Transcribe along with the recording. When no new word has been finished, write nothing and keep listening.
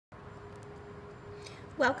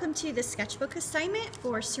Welcome to the sketchbook assignment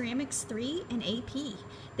for Ceramics 3 and AP.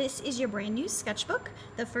 This is your brand new sketchbook.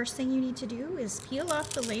 The first thing you need to do is peel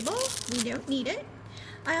off the label. We don't need it.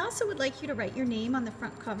 I also would like you to write your name on the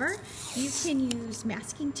front cover. You can use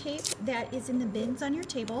masking tape that is in the bins on your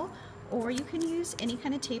table, or you can use any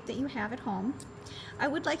kind of tape that you have at home. I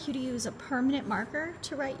would like you to use a permanent marker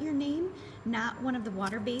to write your name, not one of the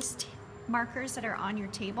water-based markers that are on your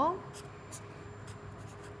table.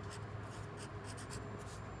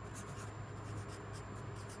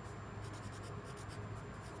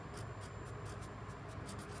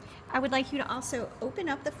 I would like you to also open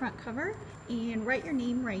up the front cover and write your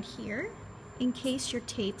name right here in case your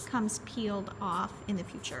tape comes peeled off in the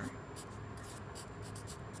future.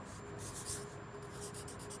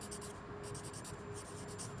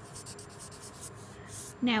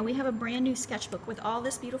 Now we have a brand new sketchbook with all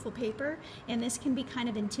this beautiful paper, and this can be kind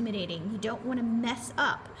of intimidating. You don't want to mess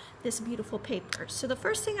up this beautiful paper. So the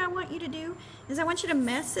first thing I want you to do is I want you to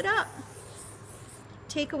mess it up.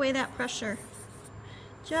 Take away that pressure.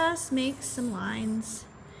 Just make some lines.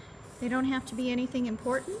 They don't have to be anything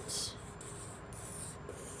important.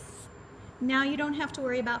 Now you don't have to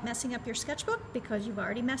worry about messing up your sketchbook because you've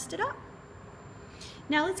already messed it up.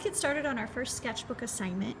 Now let's get started on our first sketchbook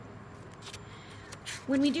assignment.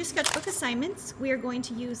 When we do sketchbook assignments, we are going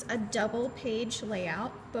to use a double page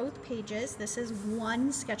layout, both pages. This is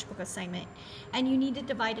one sketchbook assignment, and you need to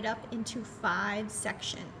divide it up into 5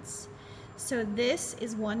 sections. So this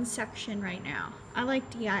is one section right now. I like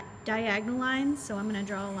diagonal lines, so I'm going to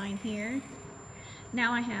draw a line here.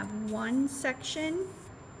 Now I have one section,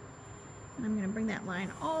 and I'm going to bring that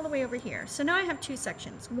line all the way over here. So now I have 2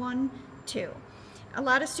 sections, 1, 2. A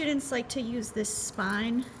lot of students like to use this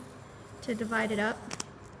spine to divide it up.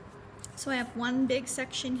 So I have one big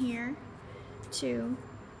section here, 2,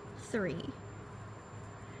 3.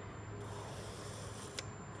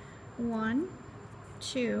 1,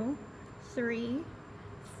 2, 3,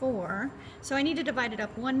 4. So I need to divide it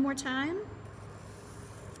up one more time,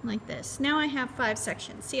 like this. Now I have 5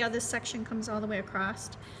 sections. See how this section comes all the way across?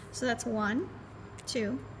 So that's 1,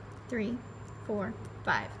 2, 3, 4,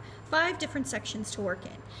 5. 5 different sections to work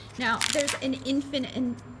in. Now there's an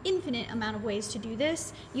infinite amount of ways to do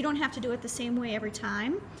this. You don't have to do it the same way every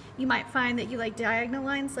time. You might find that you like diagonal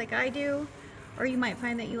lines like I do, or you might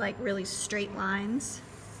find that you like really straight lines.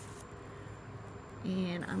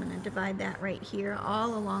 And I'm going to divide that right here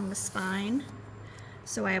all along the spine.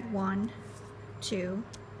 So I have 1, 2,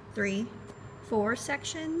 3, 4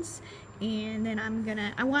 sections, and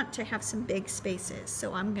then I want to have some big spaces,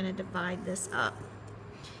 so I'm going to divide this up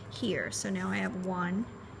here. So now I have 1,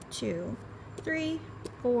 2, 3,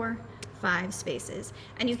 4, 5 spaces,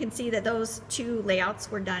 and you can see that those 2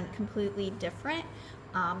 layouts were done completely different.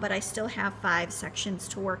 But I still have 5 sections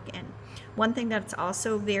to work in. One thing that's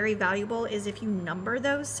also very valuable is if you number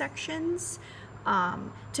those sections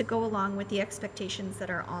to go along with the expectations that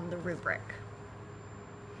are on the rubric.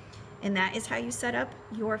 And that is how you set up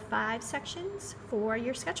your 5 sections for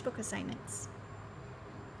your sketchbook assignments.